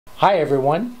Hi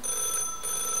everyone.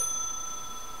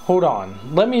 Hold on,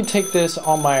 let me take this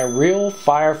on my real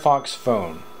Firefox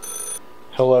phone.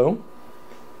 Hello?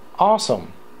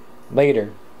 Awesome.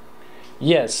 Later.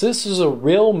 Yes, this is a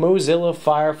real Mozilla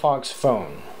Firefox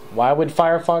phone. Why would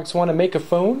Firefox want to make a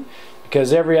phone?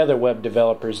 Because every other web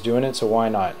developer is doing it, so why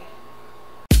not?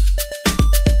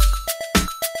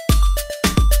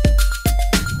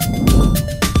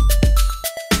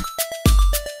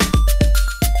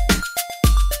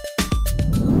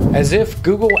 As if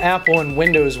Google, Apple, and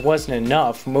Windows wasn't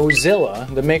enough,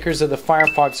 Mozilla, the makers of the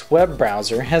Firefox web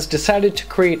browser, has decided to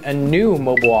create a new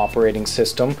mobile operating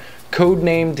system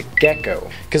codenamed Gecko.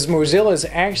 Because Mozilla has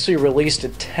actually released a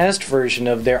test version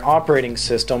of their operating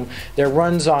system that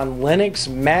runs on Linux,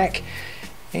 Mac,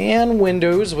 and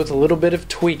Windows with a little bit of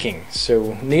tweaking.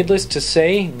 So needless to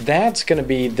say, that's going to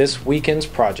be this weekend's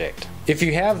project. If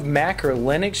you have Mac or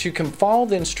Linux, you can follow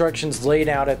the instructions laid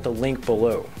out at the link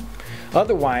below.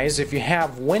 Otherwise, if you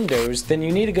have Windows, then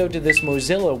you need to go to this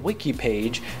Mozilla wiki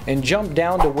page and jump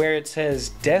down to where it says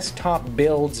Desktop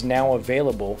Builds Now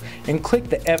Available and click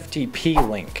the FTP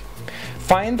link.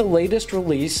 Find the latest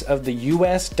release of the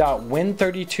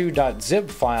us.win32.zip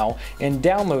file and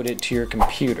download it to your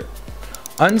computer.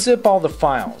 Unzip all the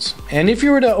files, and if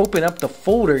you were to open up the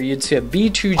folder, you'd see a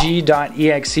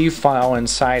b2g.exe file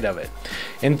inside of it.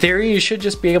 In theory, you should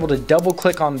just be able to double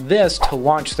click on this to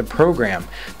launch the program,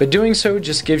 but doing so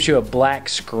just gives you a black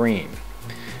screen.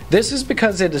 This is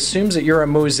because it assumes that you're a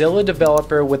Mozilla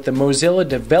developer with the Mozilla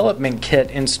Development Kit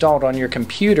installed on your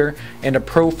computer and a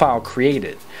profile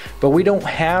created. But we don't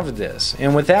have this,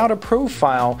 and without a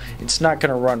profile, it's not going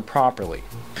to run properly.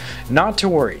 Not to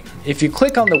worry, if you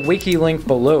click on the wiki link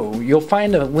below, you'll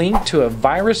find a link to a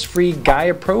virus-free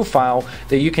Gaia profile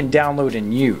that you can download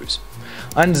and use.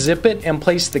 Unzip it and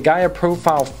place the Gaia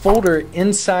profile folder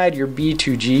inside your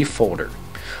B2G folder.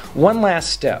 One last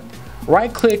step.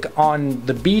 Right-click on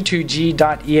the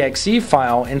b2g.exe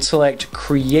file and select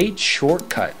Create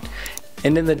Shortcut.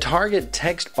 And in the target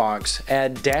text box,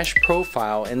 add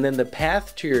 -profile and then the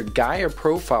path to your Gaia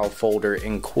profile folder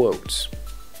in quotes.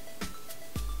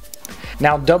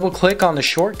 Now double-click on the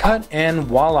shortcut and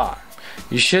voila!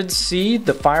 You should see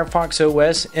the Firefox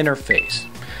OS interface.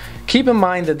 Keep in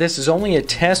mind that this is only a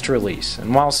test release,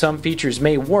 and while some features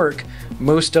may work,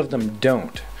 most of them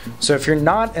don't. So if you're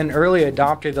not an early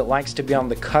adopter that likes to be on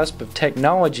the cusp of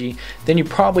technology, then you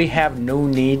probably have no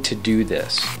need to do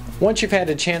this. Once you've had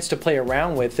a chance to play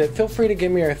around with it, feel free to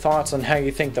give me your thoughts on how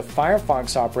you think the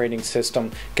Firefox operating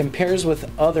system compares with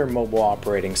other mobile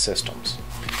operating systems.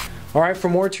 Alright, for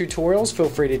more tutorials, feel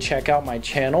free to check out my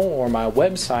channel or my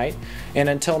website, and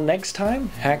until next time,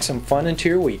 hack some fun into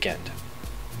your weekend.